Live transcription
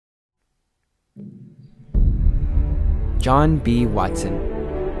John B. Watson,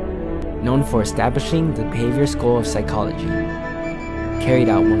 known for establishing the behavior school of psychology, carried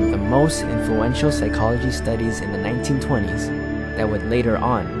out one of the most influential psychology studies in the 1920s that would later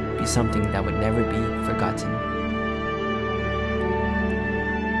on be something that would never be forgotten.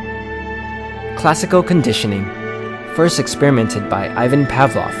 Classical conditioning, first experimented by Ivan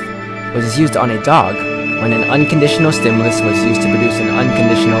Pavlov, was used on a dog when an unconditional stimulus was used to produce an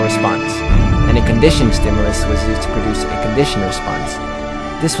unconditional response, and a conditioned stimulus was used to produce a conditioned response.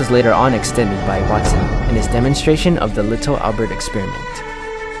 This was later on extended by Watson in his demonstration of the Little Albert experiment.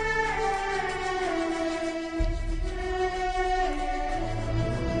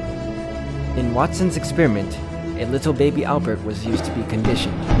 In Watson's experiment, a little baby Albert was used to be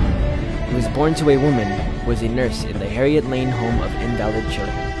conditioned. He was born to a woman who was a nurse in the Harriet Lane Home of Invalid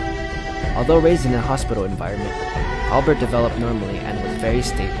Children. Although raised in a hospital environment, Albert developed normally and was very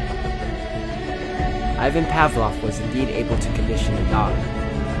stable. Ivan Pavlov was indeed able to condition a dog.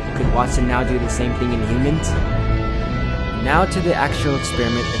 Could Watson now do the same thing in humans? Now to the actual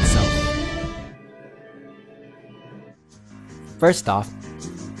experiment itself. First off,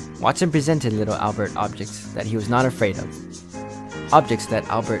 Watson presented little Albert objects that he was not afraid of, objects that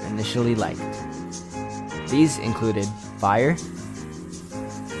Albert initially liked. These included fire,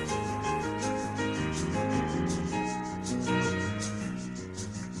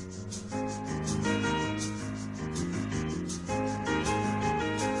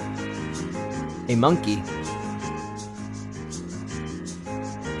 a monkey,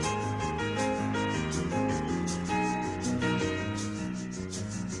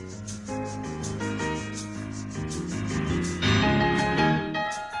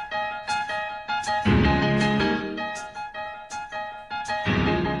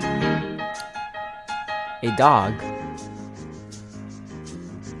 a dog,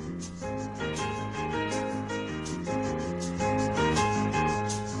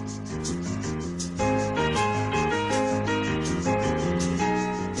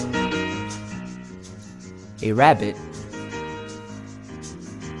 a rabbit,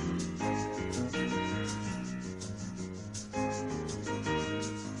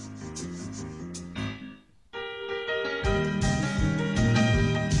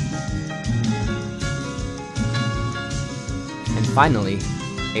 and finally,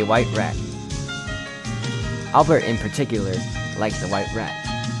 a white rat. Albert in particular liked the white rat.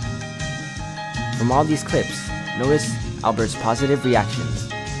 From all these clips, notice Albert's positive reactions.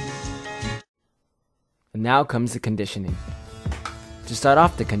 And now comes the conditioning. To start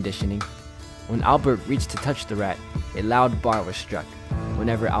off the conditioning, when Albert reached to touch the rat, a loud bar was struck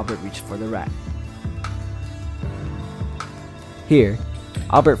whenever Albert reached for the rat. Here,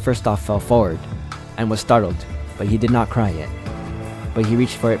 Albert first off fell forward and was startled, but he did not cry yet. But he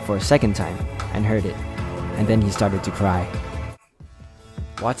reached for it for a second time and heard it, and then he started to cry.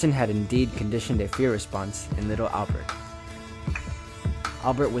 Watson had indeed conditioned a fear response in little Albert.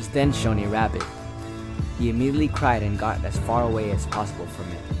 Albert was then shown a rabbit. He immediately cried and got as far away as possible from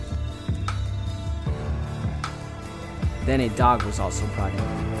it. Then a dog was also brought in.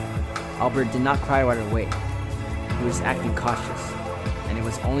 Albert did not cry right away. He was acting cautious, and it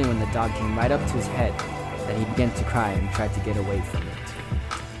was only when the dog came right up to his head that he began to cry and tried to get away from it.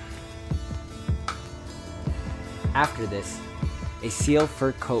 After this, a seal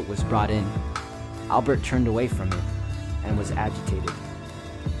fur coat was brought in. Albert turned away from it and was agitated.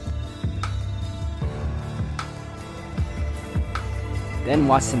 Then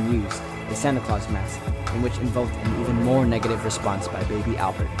Watson used a Santa Claus mask, in which invoked an even more negative response by baby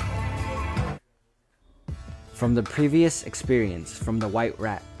Albert. From the previous experience from the white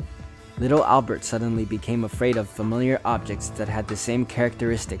rat, little Albert suddenly became afraid of familiar objects that had the same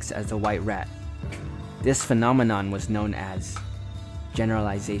characteristics as the white rat. This phenomenon was known as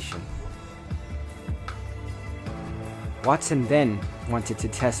generalization. Watson then wanted to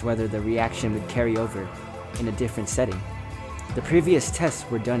test whether the reaction would carry over in a different setting. The previous tests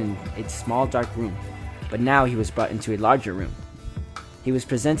were done in a small dark room, but now he was brought into a larger room. He was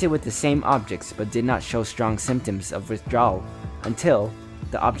presented with the same objects but did not show strong symptoms of withdrawal until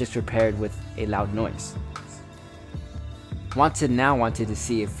the objects were paired with a loud noise. Watson now wanted to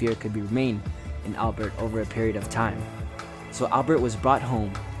see if fear could remain in Albert over a period of time, so Albert was brought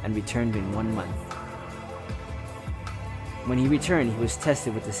home and returned in 1 month. When he returned, he was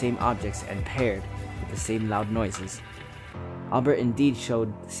tested with the same objects and paired with the same loud noises. Albert indeed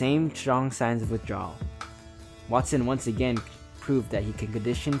showed the same strong signs of withdrawal. Watson once again proved that he could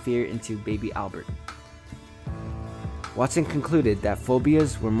condition fear into baby Albert. Watson concluded that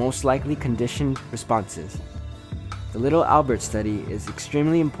phobias were most likely conditioned responses. The little Albert study is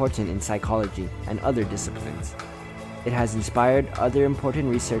extremely important in psychology and other disciplines. It has inspired other important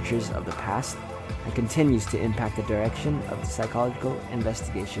researchers of the past and continues to impact the direction of the psychological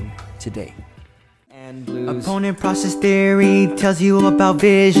investigation today. And blues. Opponent process theory tells you about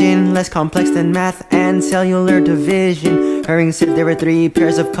vision, less complex than math and cellular division. Hering said there were 3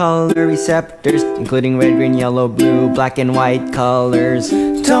 pairs of color receptors, including red, green, yellow, blue, black and white colors.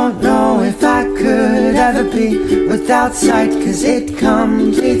 Don't know if I could ever be without sight, cause it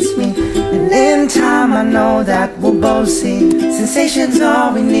completes me. And in time I know that we'll both see sensation's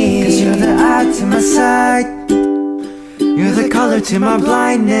all we need. Cause you're the eye to my sight, you're the color to my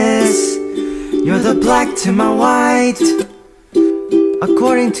blindness, you're the black to my white,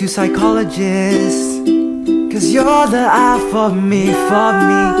 according to psychologists. Cause you're the eye for me,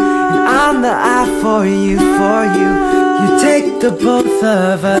 and I'm the eye for you, You take the both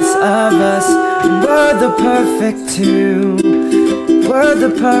of us, and we're the perfect two. We're the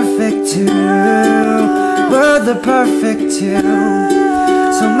perfect two. We're the perfect two.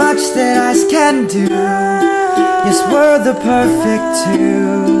 So much that eyes can do. Yes, we're the perfect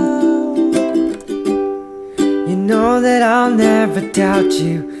two. You know that I'll never doubt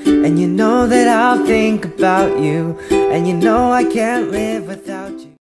you, and you know that I'll think about you, and you know I can't live without you.